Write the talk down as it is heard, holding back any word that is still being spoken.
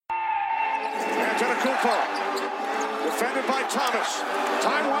Antetokounmpo. Defended by Thomas.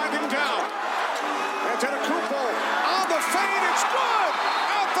 Time winding down. Antetokounmpo on the fade. It's good.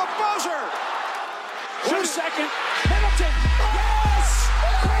 At the buzzer. 2 second. Middleton. Yes!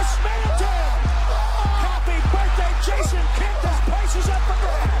 Khris Middleton! Happy birthday, Jason Kidd. This place is up for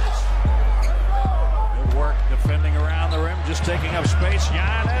grabs. Good work defending around the rim, just taking up space.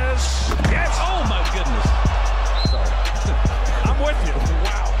 Giannis. Yes! Oh, my goodness. Sorry. I'm with you.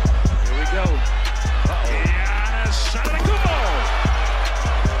 Wow. Here we go. Giannis Antetokounmpo.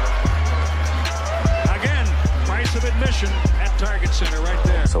 Again, price of admission at Target Center right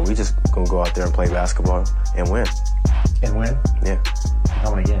there. So we just gonna go out there and play basketball and win. And win? Yeah.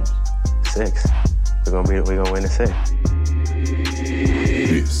 How many games? 6. We're gonna win in 6.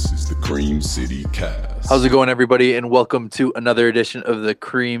 This is the CreamCityCast. How's it going, everybody? And welcome to another edition of the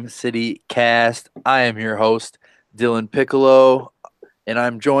CreamCityCast. I am your host, Dylan Piccolo, and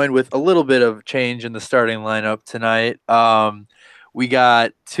I'm joined with a little bit of change in the starting lineup tonight. We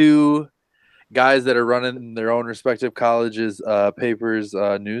got 2 guys that are running their own respective colleges, papers,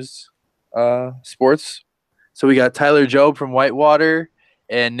 news, sports. So we got Tyler Jobe from Whitewater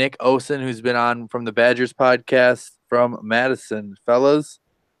and Nick Osen, who's been on from the Badgers podcast from Madison. Fellas,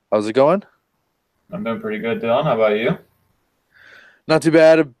 how's it going? I'm doing pretty good, Dylan. How about you? Not too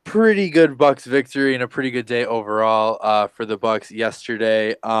bad. A pretty good Bucks victory and a pretty good day overall for the Bucks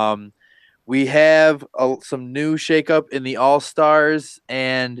yesterday. We have some new shakeup in the All-Stars.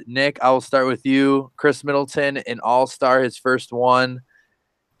 And, Nick, I will start with you. Khris Middleton, an All-Star, his first one.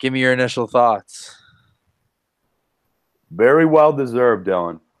 Give me your initial thoughts. Very well deserved,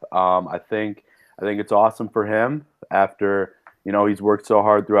 Dylan. I think it's awesome for him after, he's worked so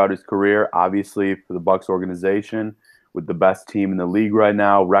hard throughout his career, obviously for the Bucks organization with the best team in the league right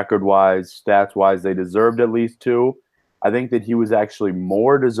now, record-wise, stats-wise, they deserved at least 2. I think that he was actually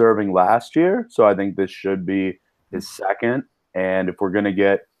more deserving last year, so I think this should be his second. And if we're going to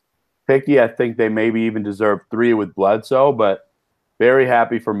get picky, I think they maybe even deserve 3 with Bledsoe, but very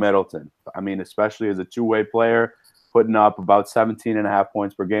happy for Middleton. I mean, especially as a two-way player, putting up about 17.5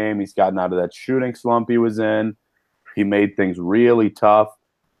 points per game. He's gotten out of that shooting slump he was in. He made things really tough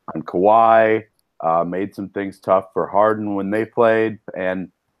on Kawhi, made some things tough for Harden when they played, and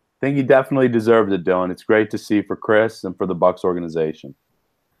I think he definitely deserves it, Dylan. It's great to see for Khris and for the Bucks organization.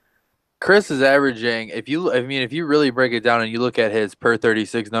 Khris is averaging, if you really break it down and you look at his per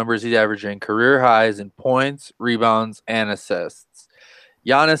 36 numbers, he's averaging career highs in points, rebounds, and assists.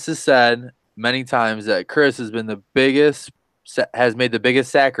 Giannis has said many times that Khris has made the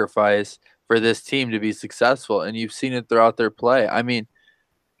biggest sacrifice for this team to be successful, and you've seen it throughout their play. I mean,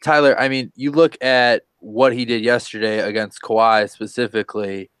 Tyler, you look at what he did yesterday against Kawhi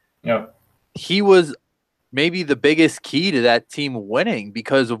specifically. Yeah, he was maybe the biggest key to that team winning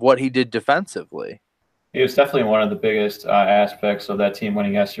because of what he did defensively. He was definitely one of the biggest aspects of that team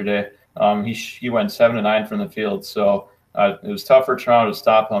winning yesterday. He went 7 of 9 from the field, so it was tough for Toronto to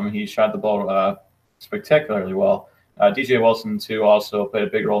stop him. He shot the ball spectacularly well. DJ Wilson, too, also played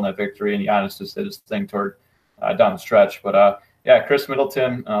a big role in that victory, and Giannis just did his thing toward down the stretch. But, Khris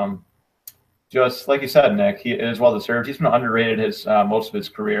Middleton, just like you said, Nick, he is well-deserved. He's been underrated most of his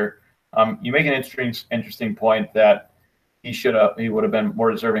career. You make an interesting point that he would have been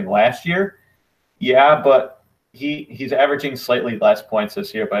more deserving last year. Yeah, but he's averaging slightly less points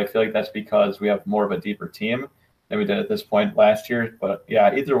this year, but I feel like that's because we have more of a deeper team than we did at this point last year. But,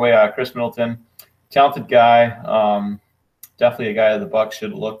 yeah, either way, Khris Middleton, talented guy, definitely a guy that the Bucks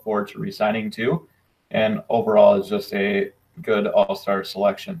should look forward to re-signing to, and overall is just a good all-star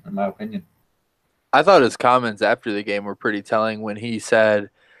selection, in my opinion. I thought his comments after the game were pretty telling when he said,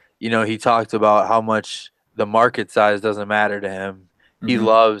 he talked about how much the market size doesn't matter to him. Mm-hmm. He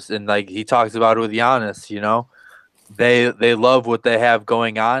loves, and he talks about it with Giannis, they love what they have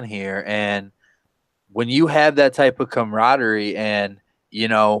going on here. And when you have that type of camaraderie and,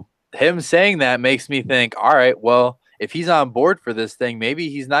 him saying that makes me think, all right, well, if he's on board for this thing, maybe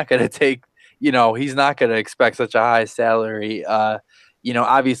he's not going to take, he's not going to expect such a high salary.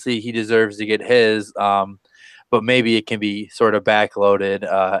 Obviously he deserves to get his, but maybe it can be sort of backloaded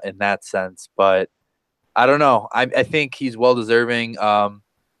in that sense. But I don't know. I think he's well deserving of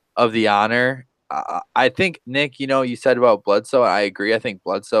the honor. I think, Nick, you said about Bledsoe. I agree. I think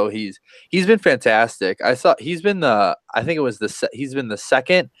Bledsoe, he's been fantastic. He's been the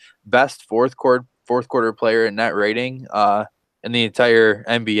second best fourth quarter player in net rating in the entire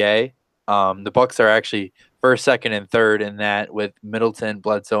NBA. The Bucks are actually first, second, and third in that with Middleton,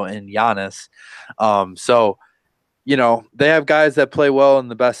 Bledsoe, and Giannis. So, they have guys that play well in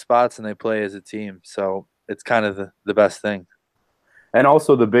the best spots and they play as a team. So it's kind of the best thing. and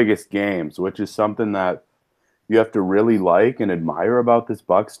also the biggest games, which is something that you have to really like and admire about this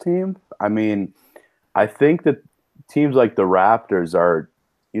Bucks team. I mean, I think that teams like the Raptors are,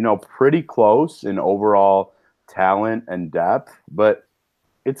 pretty close in overall talent and depth, but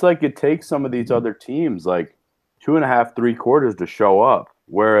it's like it takes some of these other teams like 2.5, 3 quarters to show up.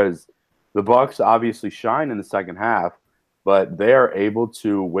 Whereas the Bucks obviously shine in the second half, but they are able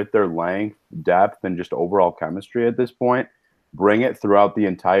to, with their length, depth, and just overall chemistry at this point, bring it throughout the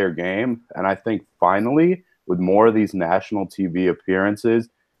entire game. And I think finally, with more of these national TV appearances,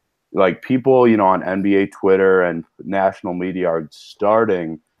 like people, on NBA Twitter and national media are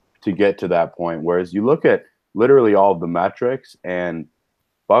starting to get to that point. Whereas you look at literally all of the metrics, and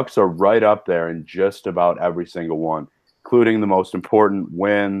Bucks are right up there in just about every single one, including the most important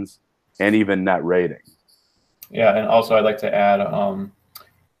wins and even net rating. Yeah, and also I'd like to add,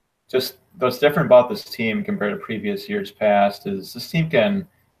 just what's different about this team compared to previous years past is this team can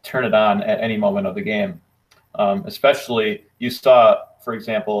turn it on at any moment of the game. Especially, you saw, for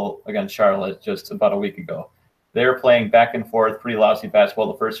example, against Charlotte just about a week ago. They were playing back and forth, pretty lousy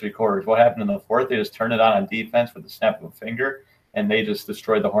basketball the first 3 quarters. What happened in the fourth? They just turned it on defense with the snap of a finger, and they just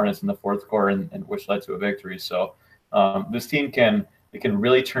destroyed the Hornets in the fourth quarter, and which led to a victory. So this team can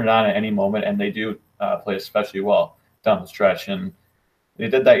really turn it on at any moment, and they do play especially well down the stretch. And they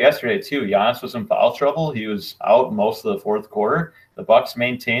did that yesterday too. Giannis was in foul trouble. He was out most of the fourth quarter. The Bucks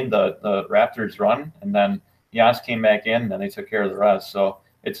maintained the Raptors run, and then Giannis came back in, and then they took care of the rest. So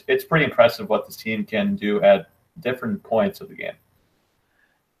it's pretty impressive what this team can do at different points of the game.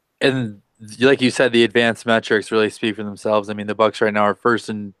 And like you said, the advanced metrics really speak for themselves. I mean, the Bucks right now are first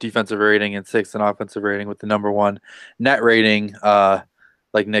in defensive rating and 6th in offensive rating, with the number 1 net rating,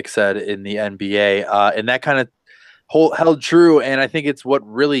 like Nick said, in the NBA. And that kind of held true, and I think it's what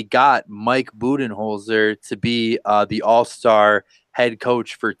really got Mike Budenholzer to be the all-star head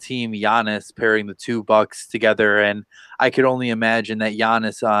coach for Team Giannis, pairing the 2 Bucks together. And I could only imagine that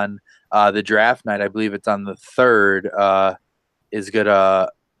Giannis on the draft night, I believe it's on the 3rd, is going to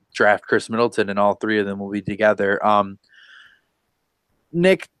draft Khris Middleton, and all 3 of them will be together.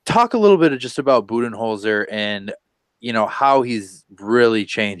 Nick, talk a little bit just about Budenholzer and how he's really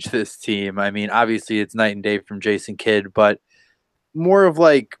changed this team. I mean, obviously it's night and day from Jason Kidd, but more of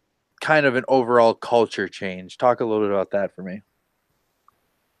like kind of an overall culture change. Talk a little bit about that for me.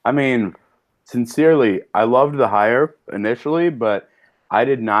 I mean, sincerely, I loved the hire initially, but I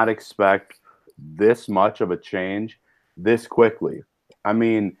did not expect this much of a change this quickly. I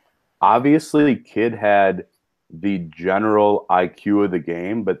mean, obviously Kidd had the general IQ of the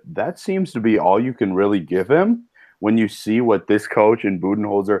game, but that seems to be all you can really give him when you see what this coach in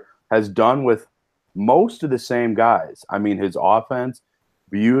Budenholzer has done with most of the same guys. I mean, his offense,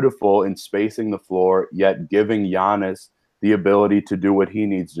 beautiful in spacing the floor, yet giving Giannis the ability to do what he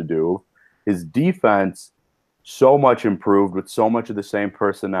needs to do. His defense, so much improved with so much of the same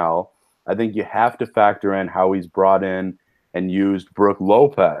personnel. I think you have to factor in how he's brought in and used Brook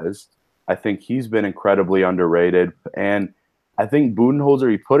Lopez. I think he's been incredibly underrated. And I think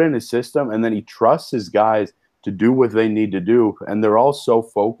Budenholzer, he put in his system, and then he trusts his guys to do what they need to do. And they're all so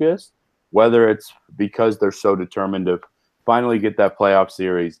focused, whether it's because they're so determined to finally get that playoff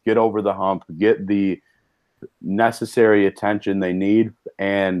series, get over the hump, get the necessary attention they need.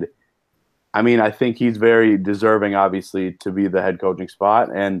 And I mean, I think he's very deserving, obviously, to be the head coaching spot.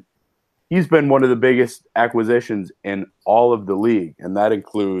 And he's been one of the biggest acquisitions in all of the league. And that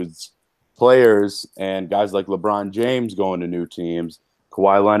includes players and guys like LeBron James going to new teams,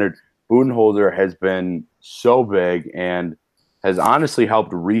 Kawhi Leonard. Budenholzer has been so big and has honestly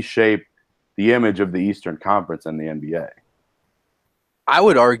helped reshape the image of the Eastern Conference and the NBA. I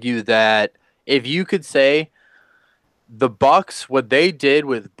would argue that if you could say the Bucks, what they did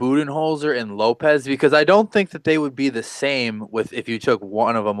with Budenholzer and Lopez, because I don't think that they would be the same with if you took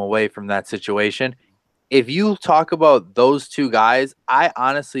one of them away from that situation. If you talk about those 2 guys, I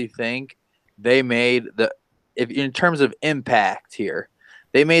honestly think they made in terms of impact here,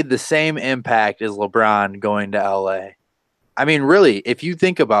 they made the same impact as LeBron going to LA. I mean, really, if you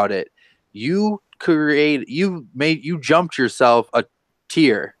think about it, you jumped yourself a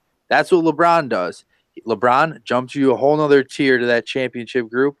tier. That's what LeBron does. LeBron jumped you a whole nother tier to that championship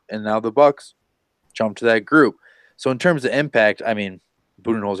group, and now the Bucks jump to that group. So in terms of impact, I mean,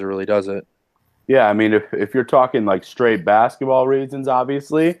 Budenholzer really does it. Yeah, I mean, if you're talking like straight basketball reasons,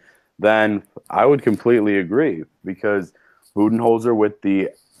 obviously, then I would completely agree, because Budenholzer with the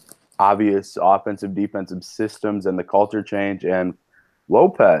obvious offensive, defensive systems and the culture change, and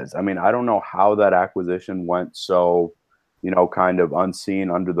Lopez, I mean, I don't know how that acquisition went so, kind of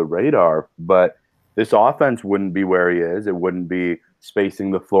unseen under the radar, but this offense wouldn't be where he is. It wouldn't be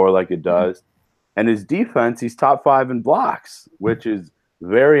spacing the floor like it does. And his defense, he's top 5 in blocks, which is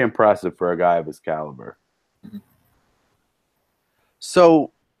very impressive for a guy of his caliber.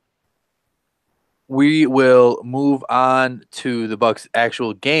 So we will move on to the Bucks'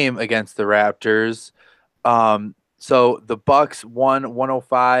 actual game against the Raptors. So the Bucks won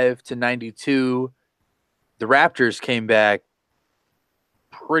 105-92. The Raptors came back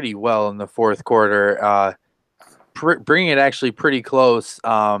pretty well in the fourth quarter, bringing it actually pretty close.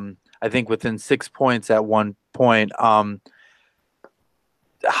 I think within 6 points at one point.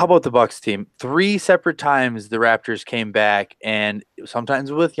 How about the Bucks team? 3 separate times the Raptors came back, and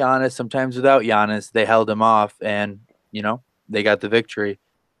sometimes with Giannis, sometimes without Giannis, they held him off, and they got the victory.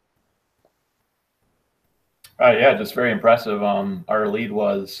 Yeah, just very impressive. Our lead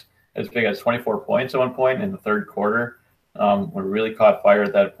was as big as 24 points at one point in the third quarter. We really caught fire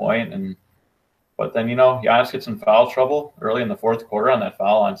at that point, but then Giannis gets in foul trouble early in the fourth quarter on that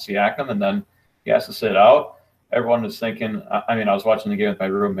foul on Siakam, and then he has to sit out. Everyone was thinking, I was watching the game with my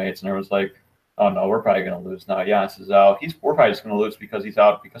roommates, and everyone's like, oh, no, we're probably going to lose now. Giannis is out. We're probably just going to lose because he's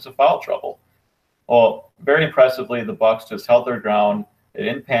out because of foul trouble. Well, very impressively, the Bucks just held their ground. They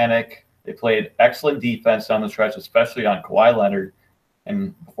didn't panic. They played excellent defense down the stretch, especially on Kawhi Leonard.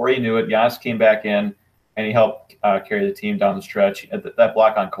 And before you knew it, Giannis came back in, and he helped carry the team down the stretch. That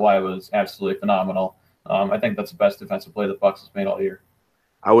block on Kawhi was absolutely phenomenal. I think that's the best defensive play the Bucks has made all year.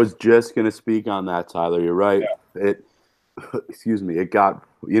 I was just going to speak on that, Tyler. You're right. Yeah. It got,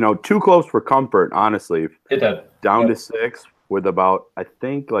 too close for comfort, honestly. It did. Down to 6 with about, I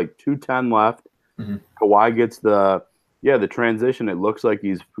think, like 2:10 left. Mm-hmm. Kawhi gets the transition. It looks like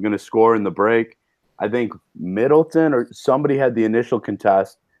he's going to score in the break. I think Middleton or somebody had the initial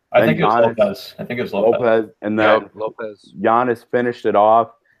contest. I think it was Lopez. And then Giannis finished it off,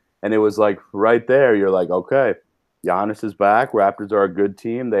 and it was like right there. You're like, okay, Giannis is back. Raptors are a good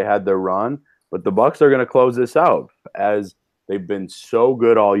team. They had their run, but the Bucks are going to close this out as they've been so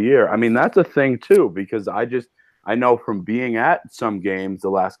good all year. I mean, that's a thing too, because I know from being at some games the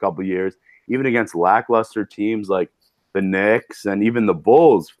last couple of years, even against lackluster teams like the Knicks and even the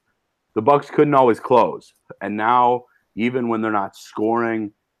Bulls, the Bucks couldn't always close. And now, even when they're not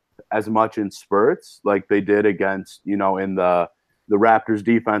scoring as much in spurts like they did against, in the Raptors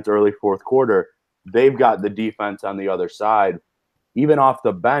defense early fourth quarter, they've got the defense on the other side, even off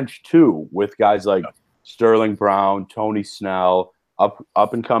the bench too, with guys like Sterling Brown, Tony Snell, up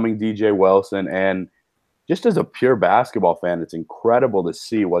and coming DJ Wilson. And just as a pure basketball fan, it's incredible to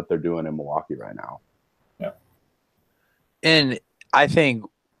see what they're doing in Milwaukee right now. Yeah. And I think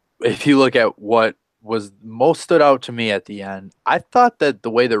if you look at what was most stood out to me at the end, I thought that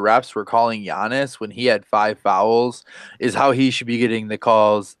the way the refs were calling Giannis when he had 5 fouls is how he should be getting the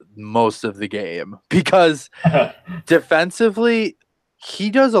calls most of the game, because defensively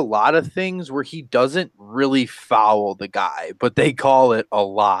he does a lot of things where he doesn't really foul the guy, but they call it a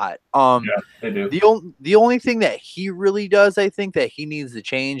lot. Yeah, they do. The only thing that he really does, I think, that he needs to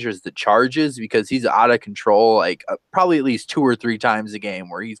change is the charges, because he's out of control, like probably at least 2 or 3 times a game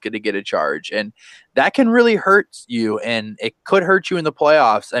where he's going to get a charge, and that can really hurt you, and it could hurt you in the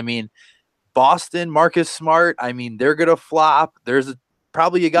playoffs. I mean, Boston, Marcus Smart, I mean, they're going to flop. There's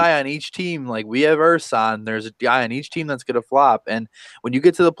probably a guy on each team, like we have Osen, there's a guy on each team that's going to flop. And when you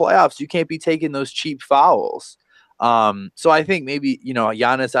get to the playoffs, you can't be taking those cheap fouls. So I think maybe,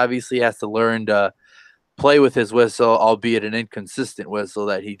 Giannis obviously has to learn to play with his whistle, albeit an inconsistent whistle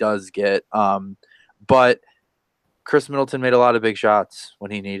that he does get. But Khris Middleton made a lot of big shots when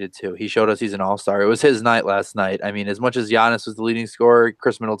he needed to. He showed us he's an all-star. It was his night last night. I mean, as much as Giannis was the leading scorer, it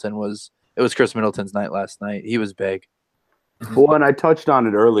was Khris Middleton's night last night. He was big. Well, and I touched on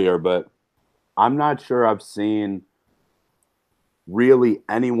it earlier, but I'm not sure I've seen really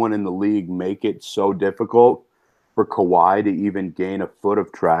anyone in the league make it so difficult for Kawhi to even gain a foot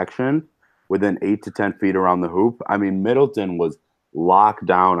of traction within 8 to 10 feet around the hoop. I mean, Middleton was locked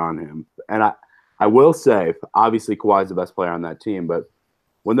down on him. And I will say, obviously Kawhi's the best player on that team, but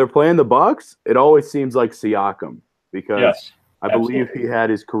when they're playing the Bucks, it always seems like Siakam, because I believe he had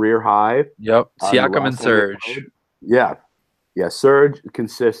his career high. Yep, Siakam and Serge. Yeah, Serge,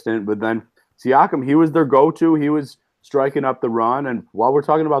 consistent, but then Siakam, he was their go-to. He was striking up the run. And while we're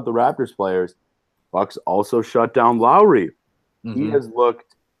talking about the Raptors players, Bucks also shut down Lowry. Mm-hmm. He has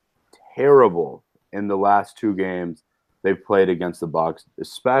looked terrible in the last 2 games they've played against the Bucks,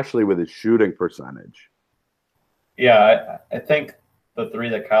 especially with his shooting percentage. Yeah, I think the 3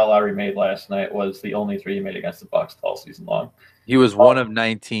 that Kyle Lowry made last night was the only 3 he made against the Bucks all season long. He was 1 of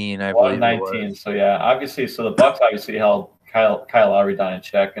 19, I believe. 1 of 19. So yeah, obviously, the Bucks obviously held Kyle Lowry down in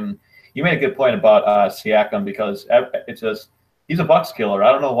check, and you made a good point about Siakam, because it's just he's a Bucks killer.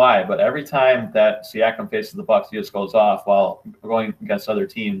 I don't know why, but every time that Siakam faces the Bucks, he just goes off while going against other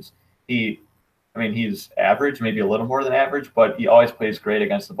teams. He's average, maybe a little more than average, but he always plays great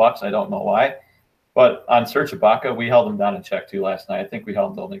against the Bucks. I don't know why. But on Serge Ibaka, we held him down in check too last night. I think we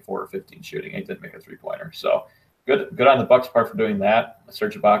held him to only 4 or 15 shooting. He did make a 3-pointer. So good on the Bucks part for doing that.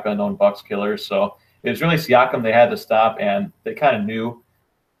 Serge Ibaka, a known Bucks killer. So it was really Siakam they had to stop, and they kind of knew,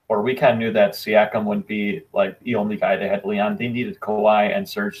 or we kind of knew that Siakam wouldn't be like the only guy they had to lean on. They needed Kawhi and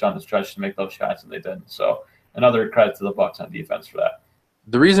Serge on the stretch to make those shots, and they didn't. So another credit to the Bucks on defense for that.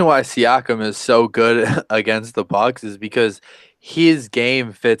 The reason why Siakam is so good against the Bucks is because his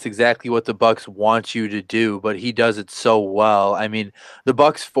game fits exactly what the Bucks want you to do, but he does it so well. I mean, the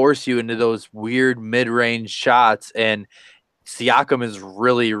Bucks force you into those weird mid-range shots, and Siakam is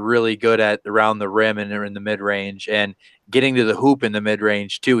really, really good at around the rim and in the mid-range and getting to the hoop in the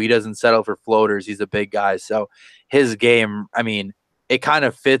mid-range too. He doesn't settle for floaters. He's a big guy. So his game, I mean, it kind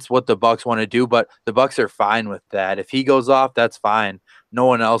of fits what the Bucks want to do, but the Bucks are fine with that. If he goes off, that's fine. No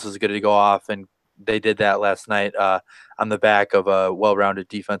one else is going to go off, and they did that last night on the back of a well-rounded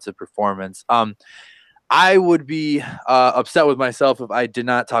defensive performance. I would be upset with myself if I did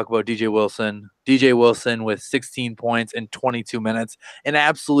not talk about DJ Wilson. DJ Wilson with 16 points in 22 minutes, an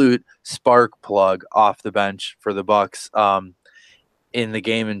absolute spark plug off the bench for the Bucks in the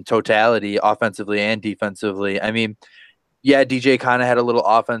game in totality, offensively and defensively. I mean, yeah, DJ kind of had a little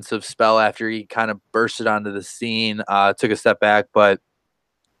offensive spell after he kind of bursted onto the scene, took a step back, but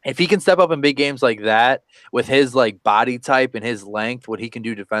if he can step up in big games like that with his like body type and his length, what he can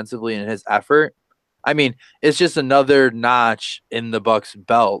do defensively and his effort, I mean, it's just another notch in the Bucks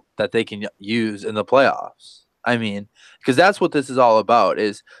belt that they can use in the playoffs. I mean, because that's what this is all about.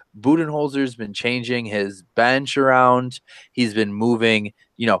 Is Budenholzer's been changing his bench around. He's been moving,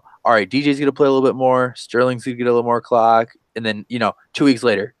 all right, DJ's going to play a little bit more. Sterling's going to get a little more clock. And then, 2 weeks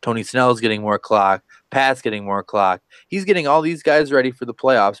later, Tony Snell's getting more clock. Pat's getting more clock. He's getting all these guys ready for the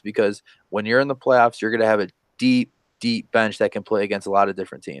playoffs, because when you're in the playoffs, you're going to have a deep, deep bench that can play against a lot of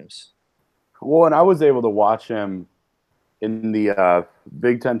different teams. Well, and I was able to watch him in the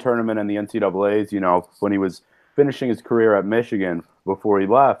Big Ten tournament and the NCAAs, when he was finishing his career at Michigan before he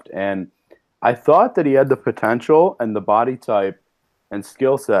left. And I thought that he had the potential and the body type and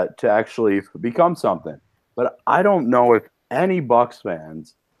skill set to actually become something. But I don't know if any Bucks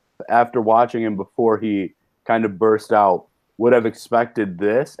fans, after watching him before he kind of burst out, would have expected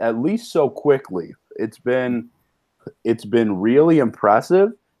this, at least so quickly. It's been really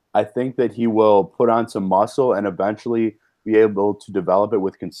impressive. I think that he will put on some muscle and eventually be able to develop it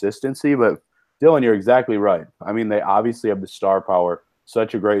with consistency. But Dylan, you're exactly right. I mean, they obviously have the star power,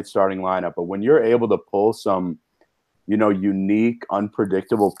 such a great starting lineup. But when you're able to pull some, unique,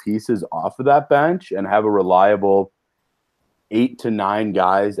 unpredictable pieces off of that bench and have a reliable 8 to 9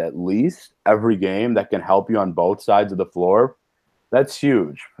 guys at least every game that can help you on both sides of the floor, that's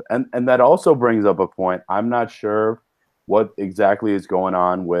huge. And that also brings up a point. I'm not sure what exactly is going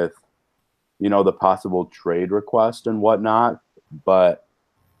on with, the possible trade request and whatnot, but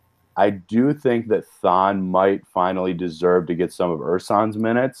I do think that Thon might finally deserve to get some of Ersan's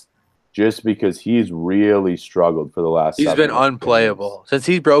minutes, just because he's really struggled for the last. He's been unplayable games. Since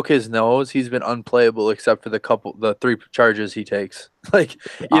he broke his nose. He's been unplayable except for the 3 charges he takes. Like,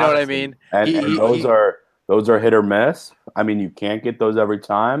 you know what I mean? And those are hit or miss. I mean, you can't get those every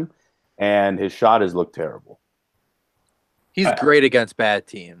time, and his shot has looked terrible. He's great against bad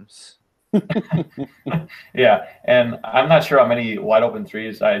teams. Yeah, and I'm not sure how many wide open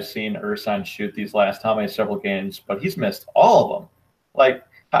threes I've seen Ersan shoot these last several games, but he's missed all of them. Like,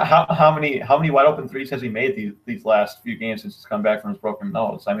 how many wide open threes has he made these last few games since he's come back from his broken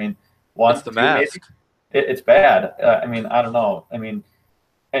nose? I mean, once the mask. It's bad. I mean, I don't know. I mean,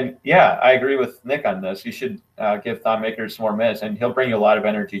 and yeah, I agree with Nick on this. You should give Thon Maker some more minutes, and he'll bring you a lot of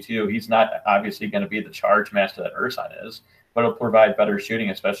energy too. He's not obviously going to be the charge master that Ersan is, but he'll provide better shooting,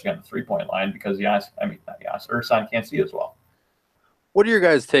 especially on the 3-point line, because Ersan can't see as well. What do your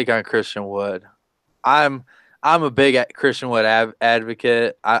guys' take on Christian Wood? I'm a big Christian Wood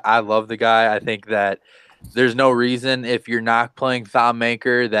advocate. I love the guy. I think that there's no reason, if you're not playing Thon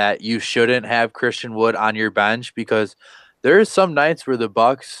Maker, that you shouldn't have Christian Wood on your bench, because there are some nights where the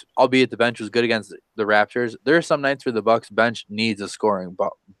Bucks, albeit the bench was good against the Raptors, there are some nights where the Bucks bench needs a scoring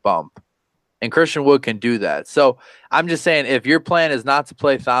bump. And Christian Wood can do that. So I'm just saying, if your plan is not to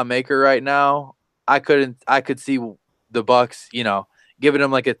play Thon Maker right now, I could see the Bucks, giving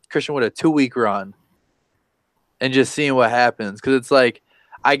him like a Christian Wood a 2-week run and just seeing what happens. Because it's like,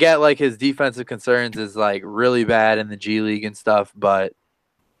 I get like his defensive concerns is like really bad in the G League and stuff, but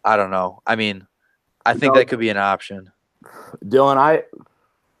I don't know. I mean, I think that could be an option. Dylan,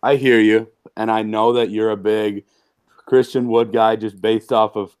 I hear you, and I know that you're a big Christian Wood guy just based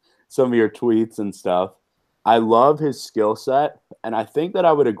off of some of your tweets and stuff. I love his skill set, and I think that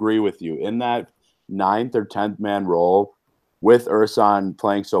I would agree with you in that 9th or 10th man role with Ersan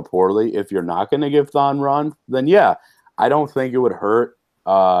playing so poorly. If you're not going to give Thon run, then yeah, I don't think it would hurt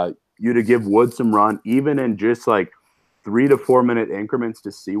you to give Wood some run, even in just like 3 to 4 minute increments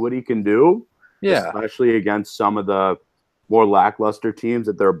to see what he can do. Yeah, especially against some of the more lackluster teams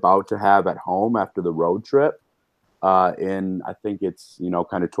that they're about to have at home after the road trip. I think it's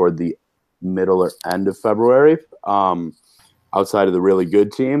kind of toward the middle or end of February. Outside of the really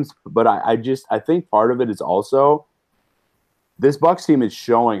good teams, but I think part of it is also this Bucks team is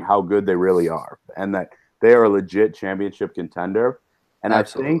showing how good they really are, and that they are a legit championship contender. And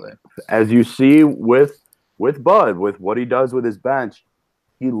absolutely. I think, as you see with Bud, with what he does with his bench,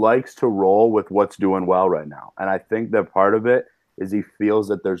 he likes to roll with what's doing well right now. And I think that part of it is he feels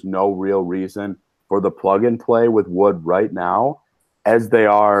that there's no real reason for the plug and play with Wood right now, as they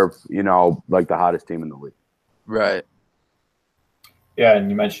are, like the hottest team in the league. Right. Yeah, and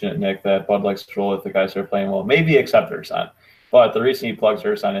you mentioned it, Nick, that Bud likes to roll with the guys that are playing well, maybe except Ersan. But the reason he plugs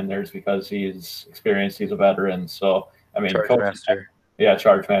Ersan in there is because he's experienced, he's a veteran. So, I mean, Charge master. Yeah,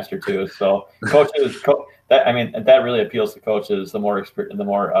 charge master too. So that really appeals to coaches. The more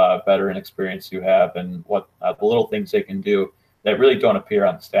veteran experience you have, and what the little things they can do that really don't appear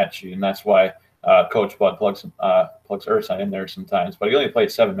on the stat sheet, and that's why Coach Bud plugs Ersan in there sometimes. But he only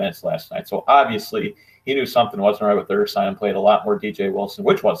played 7 minutes last night, so obviously he knew something wasn't right with Ersan and played a lot more DJ Wilson,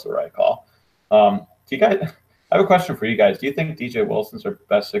 which was the right call. Do you guys? I have a question for you guys. Do you think DJ Wilson's our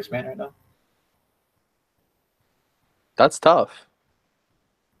best 6-man right now? That's tough.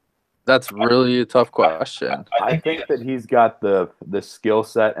 That's really a tough question. I think that he's got the skill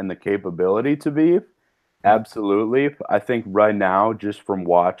set and the capability to be. Absolutely. I think right now, just from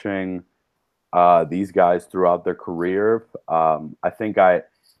watching these guys throughout their career, I think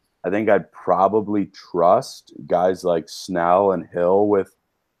I'd probably trust guys like Snell and Hill with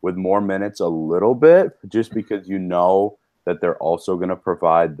more minutes a little bit, just because that they're also going to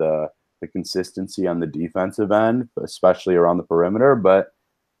provide the consistency on the defensive end, especially around the perimeter. But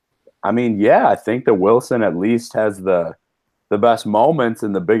I mean, yeah, I think that Wilson at least has the best moments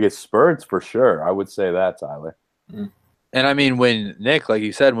and the biggest spurts for sure. I would say that, Tyler. And I mean, when Nick, like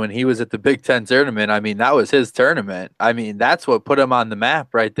you said, when he was at the Big Ten tournament, I mean, that was his tournament. I mean, that's what put him on the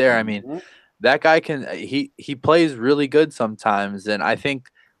map right there. I mean, that guy he plays really good sometimes. And I think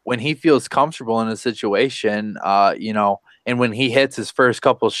when he feels comfortable in a situation, and when he hits his first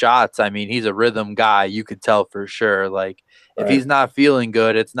couple shots, I mean, he's a rhythm guy. You could tell for sure. Like, if he's not feeling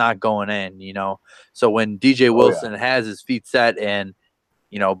good, it's not going in, So when DJ Wilson has his feet set and,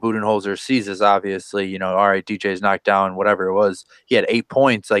 Budenholzer sees this, obviously, all right, DJ's knocked down, whatever it was. He had 8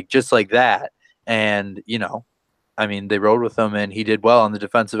 points, like just like that. And, I mean, they rode with him and he did well on the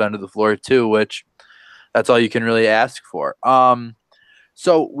defensive end of the floor too, which that's all you can really ask for.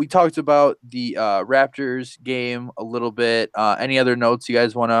 So we talked about the Raptors game a little bit. Any other notes you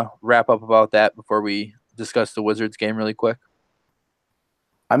guys want to wrap up about that before we discuss the Wizards game really quick?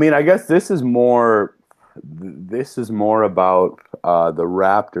 I mean, I guess this is more about the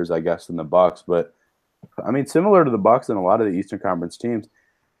Raptors, I guess, than the Bucks. But I mean, similar to the Bucks and a lot of the Eastern Conference teams,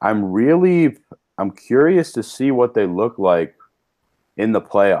 I'm curious to see what they look like in the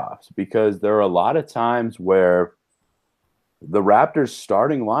playoffs, because there are a lot of times where the Raptors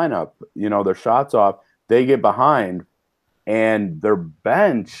starting lineup, their shots off, they get behind, and their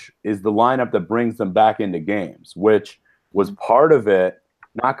bench is the lineup that brings them back into games, which was part of it,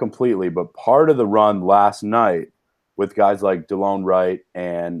 not completely, but part of the run last night with guys like DeLone Wright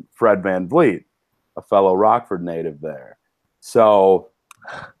and Fred VanVleet, a fellow Rockford native there. So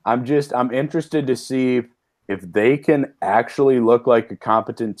I'm interested to see if they can actually look like a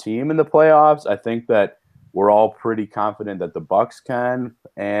competent team in the playoffs. I think that we're all pretty confident that the Bucks can.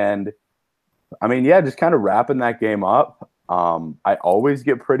 And I mean, yeah, just kind of wrapping that game up. I always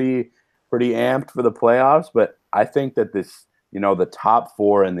get pretty amped for the playoffs, but I think that this, the top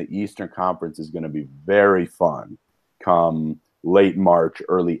 4 in the Eastern Conference is going to be very fun come late March,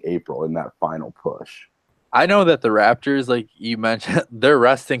 early April in that final push. I know that the Raptors, like you mentioned, they're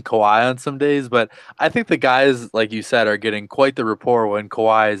resting Kawhi on some days, but I think the guys, like you said, are getting quite the rapport when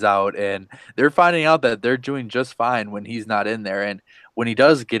Kawhi is out, and they're finding out that they're doing just fine when he's not in there. And when he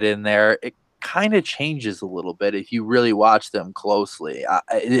does get in there, it kind of changes a little bit if you really watch them closely.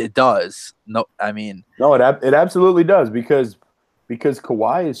 It does. No, it absolutely does, because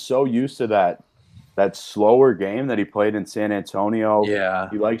Kawhi is so used to that slower game that he played in San Antonio. Yeah.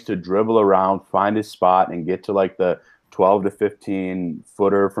 He likes to dribble around, find his spot, and get to like the 12 to 15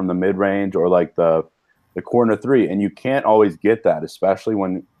 footer from the mid range or like the corner three. And you can't always get that, especially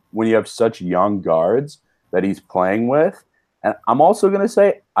when you have such young guards that he's playing with. And I'm also going to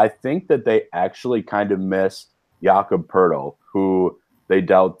say, I think that they actually kind of miss Jakob Poeltl, who they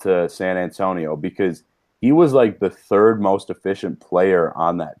dealt to San Antonio, because he was like the third most efficient player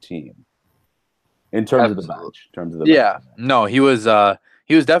on that team in terms of the bench. Bench. No, he was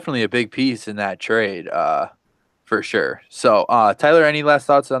definitely a big piece in that trade, for sure. So, Tyler, any last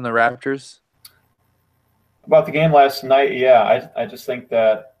thoughts on the Raptors? About the game last night, I just think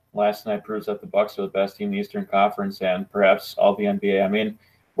that last night proves that the Bucks are the best team in the Eastern Conference and perhaps all the NBA. I mean,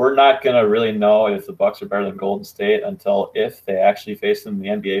 we're not going to really know if the Bucks are better than Golden State until if they actually face them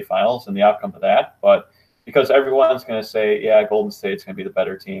in the NBA Finals and the outcome of that. But because everyone's going to say, yeah, Golden State's going to be the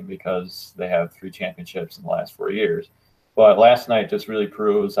better team because they have 3 championships in the last 4 years. But last night just really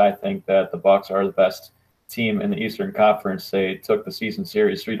proves, I think, that the Bucks are the best team in the Eastern Conference. They took the season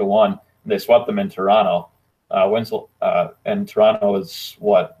series 3-1, and they swept them in Toronto. And Toronto is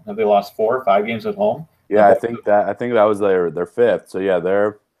what? Have they lost 4 or 5 games at home? Yeah, I think that was their 5th. So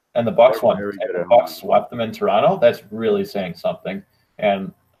yeah, and the Bucks won. The Bucks swept them in Toronto. That's really saying something.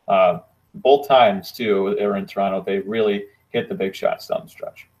 And both times too, they were in Toronto. They really hit the big shots down the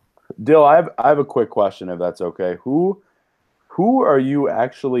stretch. Dill, I have a quick question, if that's okay. Who are you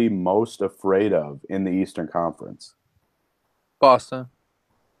actually most afraid of in the Eastern Conference? Boston.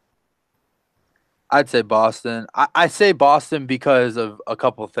 I'd say Boston. I say Boston because of a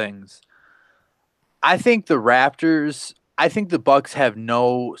couple things. I think the Bucks have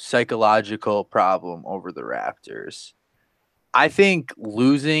no psychological problem over the Raptors. I think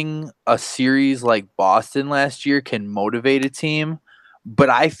losing a series like Boston last year can motivate a team, but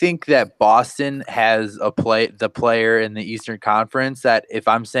I think that Boston has the player in the Eastern Conference that if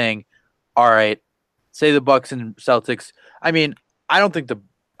I'm saying, all right, say the Bucks and Celtics, I mean, I don't think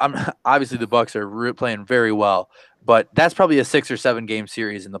obviously the Bucks are playing very well, but that's probably a 6 or 7 game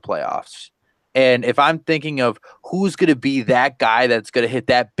series in the playoffs. And if I'm thinking of who's going to be that guy that's going to hit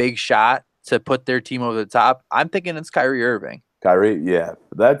that big shot to put their team over the top, I'm thinking it's Kyrie Irving. Kyrie, yeah.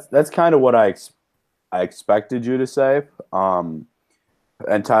 That's kind of what I expected you to say. And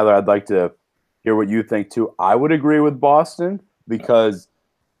Tyler, I'd like to hear what you think too. I would agree with Boston because,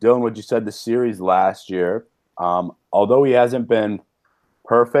 Dylan, what you said, the series last year, although he hasn't been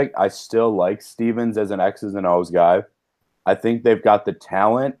perfect, I still like Stevens as an X's and O's guy. I think they've got the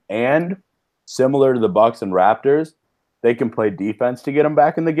talent, and similar to the Bucks and Raptors, they can play defense to get them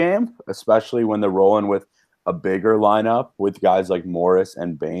back in the game, especially when they're rolling with a bigger lineup with guys like Morris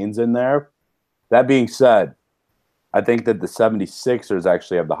and Baines in there. That being said, I think that the 76ers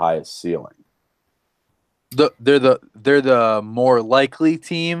actually have the highest ceiling. They're the more likely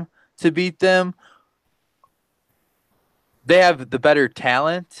team to beat them. They have the better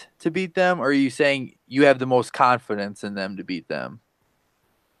talent to beat them, or are you saying you have the most confidence in them to beat them?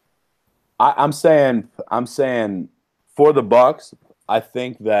 I'm saying for the Bucks, I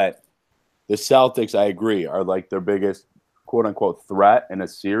think that the Celtics, I agree, are like their biggest quote unquote threat in a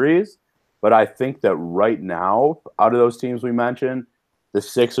series. But I think that right now, out of those teams we mentioned, the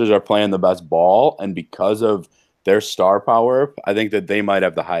Sixers are playing the best ball, and because of their star power, I think that they might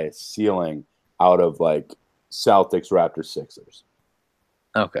have the highest ceiling out of like Celtics, Raptors, Sixers.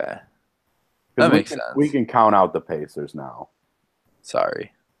 Okay. That makes sense. We can count out the Pacers now.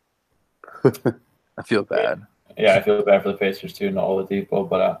 Sorry. I feel bad. Yeah, I feel bad for the Pacers too, no Oladipo.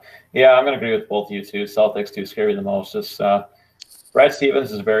 But I'm going to agree with both of you two. Celtics do scare me the most. Brad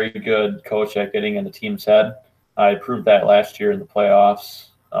Stevens is a very good coach at getting in the team's head. I proved that last year in the playoffs.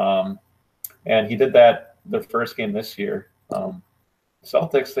 And he did that their first game this year.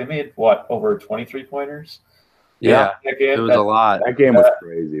 Celtics, they made, over 23-pointers? Yeah, it was a lot. That game was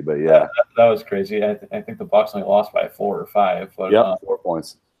crazy, but yeah. That was crazy. I think the Bucks only lost by 4 or 5. But, 4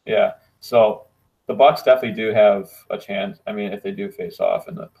 points. Yeah, so the Bucks definitely do have a chance. I mean, if they do face off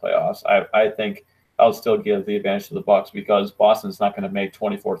in the playoffs, I think I'll still give the advantage to the Bucks because Boston's not going to make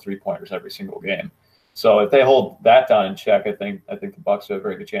 24 3-pointers every single game. So if they hold that down in check, I think the Bucks have a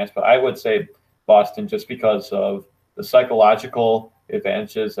very good chance. But I would say Boston just because of the psychological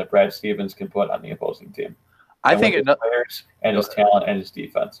advantages that Brad Stevens can put on the opposing team. I think his players and his talent and his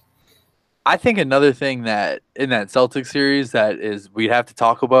defense. I think another thing that in that Celtics series that is we'd have to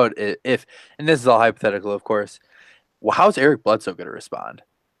talk about and this is all hypothetical, of course. Well, how's Eric Bledsoe going to respond?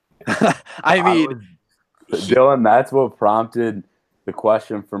 I mean, Dylan, that's what prompted the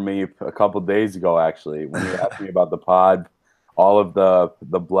question for me a couple days ago. Actually, when you asked me about the pod, all of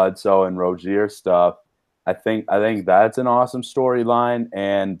the Bledsoe and Rozier stuff. I think that's an awesome storyline,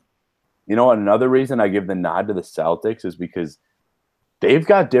 and you know what? Another reason I give the nod to the Celtics is because they've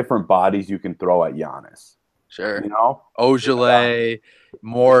got different bodies you can throw at Giannis. Sure. You know? Ogilvy,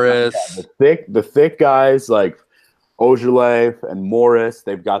 Morris. Yeah, the thick guys like Ogilvy and Morris.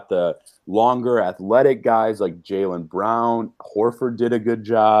 They've got the longer athletic guys like Jaylen Brown. Horford did a good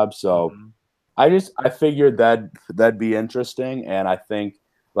job. So I figured that'd be interesting. And I think,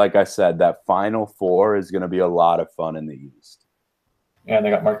 like I said, that Final Four is going to be a lot of fun in the East. Yeah, and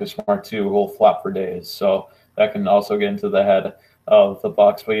they got Marcus Smart too, who will flop for days. So that can also get into the head of the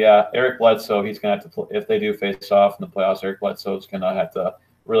Bucks. But yeah, Eric Bledsoe, he's gonna have to play, if they do face off in the playoffs. Eric Bledsoe is gonna have to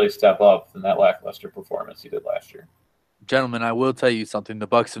really step up in that lackluster performance he did last year. Gentlemen, I will tell you something. The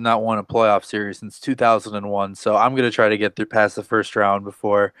Bucks have not won a playoff series since 2001, so I'm gonna try to get through past the first round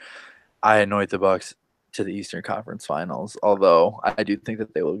before I anoint the Bucks to the Eastern Conference Finals. Although I do think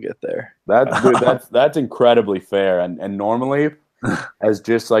that they will get there. That's incredibly fair. And normally, as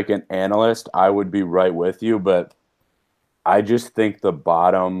just like an analyst, I would be right with you, but I just think the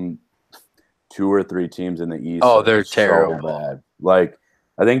bottom 2 or 3 teams in the East they're terrible. So bad. Like,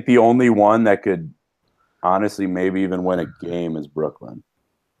 I think the only one that could honestly maybe even win a game is Brooklyn.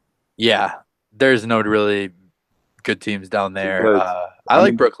 Yeah, there's no really good teams down there. I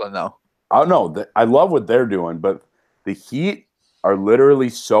like Brooklyn, though. I know. I love what they're doing, but the Heat are literally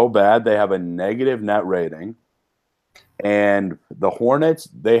so bad. They have a negative net rating. And the Hornets,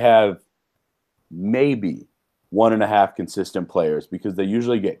 they have maybe 1.5 consistent players because they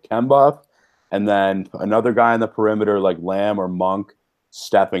usually get Kemba and then another guy on the perimeter like Lamb or Monk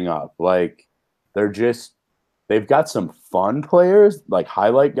stepping up. Like they've got some fun players, like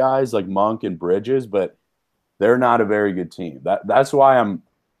highlight guys like Monk and Bridges, but they're not a very good team. That's why I'm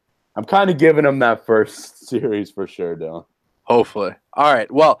kind of giving them that first series for sure, Dylan. Hopefully. All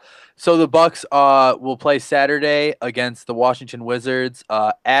right. Well, so the Bucks will play Saturday against the Washington Wizards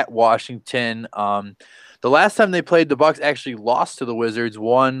at Washington. The last time they played, the Bucks actually lost to the Wizards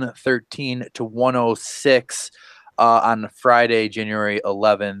 113-106 on Friday, January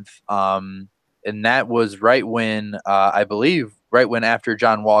 11th. And that was right when, I believe, after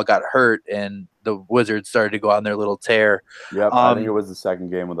John Wall got hurt and the Wizards started to go on their little tear. Yep, I think it was the second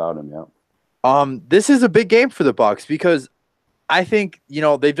game without him, yeah. This is a big game for the Bucks because I think,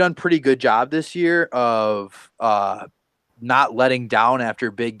 they've done pretty good job this year of not letting down after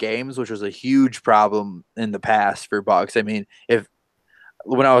big games, which was a huge problem in the past for Bucks. I mean,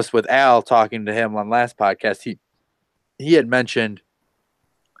 when I was with Al talking to him on last podcast, he had mentioned,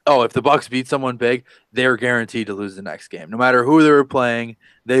 if the Bucks beat someone big, they're guaranteed to lose the next game. No matter who they were playing,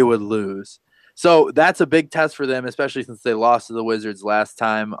 they would lose. So that's a big test for them, especially since they lost to the Wizards last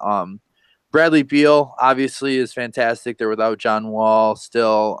time. Bradley Beal obviously is fantastic. They're without John Wall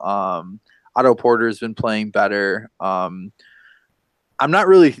still. Otto Porter's been playing better. I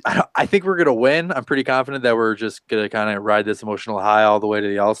think we're going to win. I'm pretty confident that we're just going to kind of ride this emotional high all the way to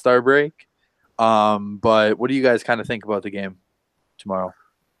the All-Star break. But what do you guys kind of think about the game tomorrow?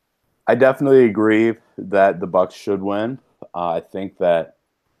 I definitely agree that the Bucks should win. I think that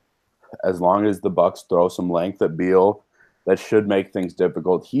as long as the Bucks throw some length at Beal, that should make things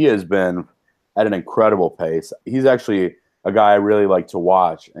difficult. He has been at an incredible pace. He's actually a guy I really like to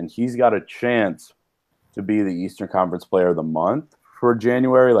watch, and he's got a chance to be the Eastern Conference Player of the Month for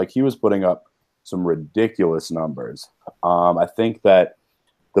January. Like, he was putting up some ridiculous numbers. I think that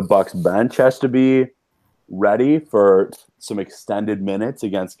the Bucks bench has to be ready for some extended minutes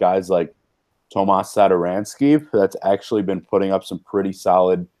against guys like Tomas Satoransky. That's actually been putting up some pretty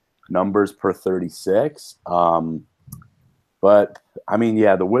solid numbers per 36. But I mean,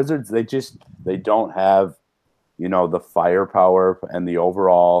 yeah, the Wizards, they don't have, the firepower and the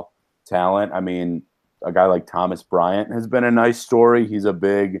overall talent. I mean, a guy like Thomas Bryant has been a nice story. He's a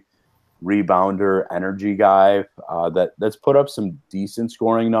big rebounder, energy guy that's put up some decent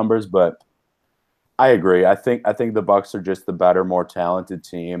scoring numbers, but I agree. I think the Bucks are just the better, more talented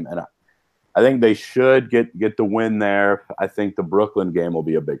team, and I think they should get the win there. I think the Brooklyn game will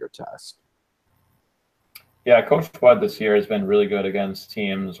be a bigger test. Yeah, Coach Bud this year has been really good against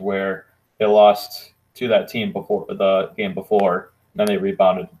teams where they lost to that team before the game before, and then they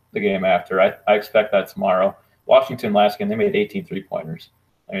rebounded the game after. I expect that tomorrow. Washington last game, they made 18 three-pointers.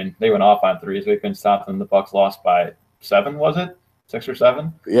 I mean, they went off on threes. They couldn't stop them. The Bucks lost by 7, was it? 6 or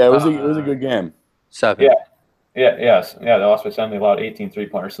 7? Yeah, it was a good game. 7. Yes. They lost by 7. They allowed 18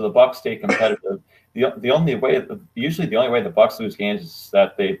 three-pointers. So the Bucks stay competitive. The only way the Bucks lose games is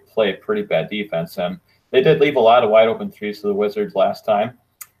that they play pretty bad defense, and they did leave a lot of wide open threes to the Wizards last time.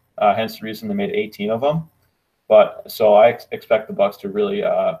 Hence the reason they made 18 of them. But so I expect the Bucks to really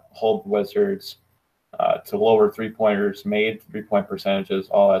hold the Wizards to lower three-pointers made, 3-point percentages,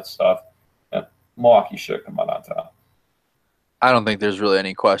 all that stuff. Milwaukee should come out on top. I don't think there's really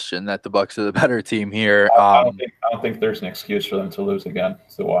any question that the Bucks are the better team here. I don't think there's an excuse for them to lose again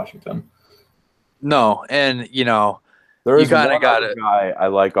to Washington. No, and there is kind of one got other it. guy I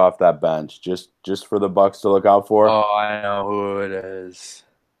like off that bench, just for the Bucks to look out for. Oh, I know who it is.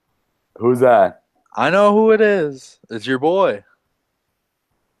 Who's that? I know who it is. It's your boy.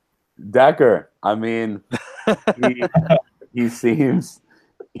 Decker. I mean, he seems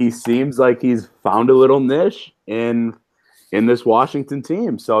like he's found a little niche in this Washington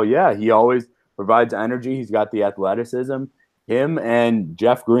team. So yeah, he always provides energy. He's got the athleticism. Him and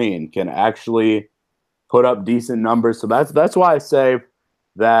Jeff Green can actually put up decent numbers. So that's why I say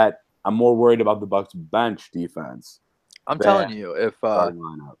that I'm more worried about the Bucks bench defense. I'm telling you, if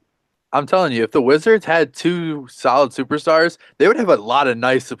the Wizards had two solid superstars, they would have a lot of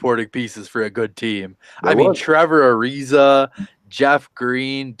nice supporting pieces for a good team. I mean, Trevor Ariza, Jeff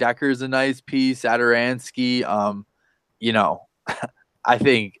Green, Decker's a nice piece, Adoransky. I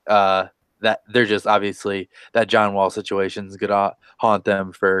think that they're just obviously that John Wall situation is gonna haunt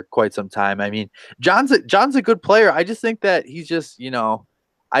them for quite some time. I mean, John's a good player. I just think that he's just, I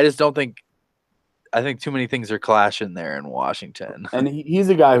think too many things are clashing there in Washington. And he's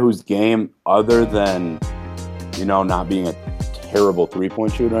a guy whose game, other than, not being a terrible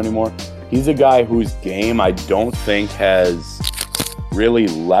three-point shooter anymore, he's a guy whose game I don't think has really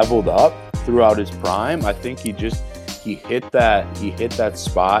leveled up throughout his prime. I think he hit that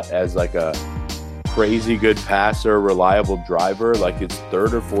spot as like a crazy good passer, reliable driver, like his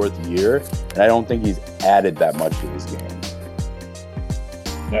third or fourth year. And I don't think he's added that much to his game.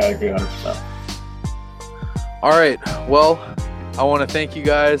 Yeah, I agree 100%. All right. Well, I want to thank you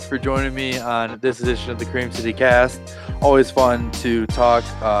guys for joining me on this edition of the Cream City Cast. Always fun to talk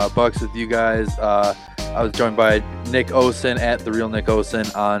Bucks with you guys. I was joined by Nick Osen at The Real Nick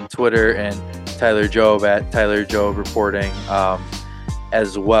Osen on Twitter and Tyler Jobe at Tyler Jobe Reporting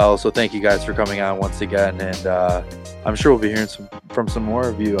as well. So thank you guys for coming on once again. And I'm sure we'll be hearing from some more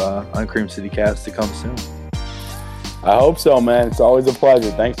of you on Cream City Cast to come soon. I hope so, man. It's always a pleasure.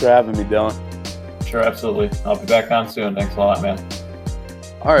 Thanks for having me, Dylan. Sure, absolutely. I'll be back on soon. Thanks a lot, man.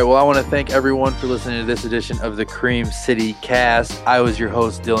 All right, well, I want to thank everyone for listening to this edition of the Cream City Cast. I was your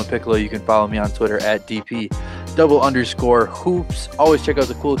host, Dylan Piccolo. You can follow me on Twitter at DP_hoops. Always check out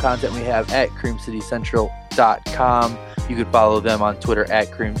the cool content we have at CreamCityCentral.com. You can follow them on Twitter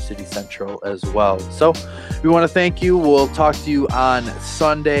at CreamCityCentral as well. So we want to thank you. We'll talk to you on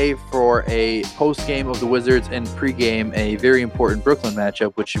Sunday for a post-game of the Wizards and pre-game a very important Brooklyn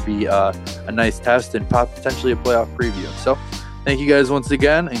matchup, which should be a nice test and potentially a playoff preview. So thank you guys once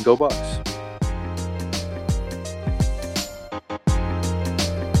again, and go Bucks.